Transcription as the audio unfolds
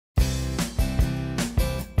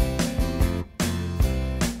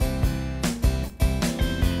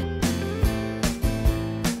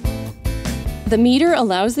The meter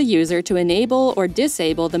allows the user to enable or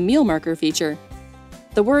disable the meal marker feature.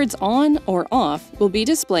 The words on or off will be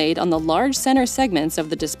displayed on the large center segments of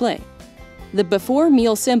the display. The before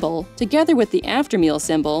meal symbol, together with the after meal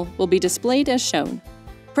symbol, will be displayed as shown.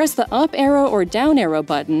 Press the up arrow or down arrow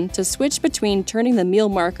button to switch between turning the meal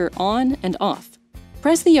marker on and off.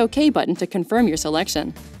 Press the OK button to confirm your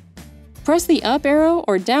selection. Press the up arrow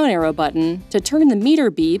or down arrow button to turn the meter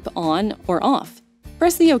beep on or off.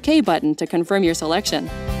 Press the OK button to confirm your selection.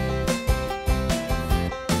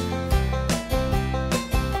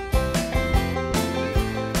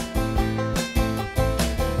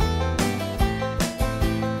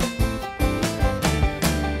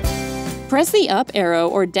 Press the up arrow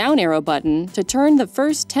or down arrow button to turn the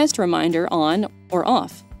first test reminder on or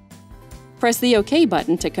off. Press the OK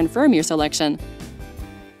button to confirm your selection.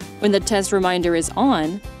 When the test reminder is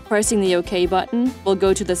on, pressing the OK button will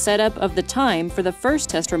go to the setup of the time for the first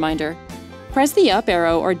test reminder. Press the up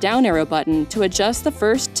arrow or down arrow button to adjust the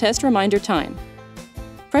first test reminder time.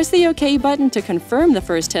 Press the OK button to confirm the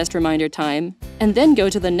first test reminder time, and then go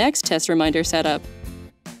to the next test reminder setup.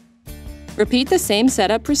 Repeat the same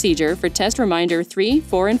setup procedure for test reminder 3,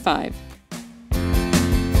 4, and 5.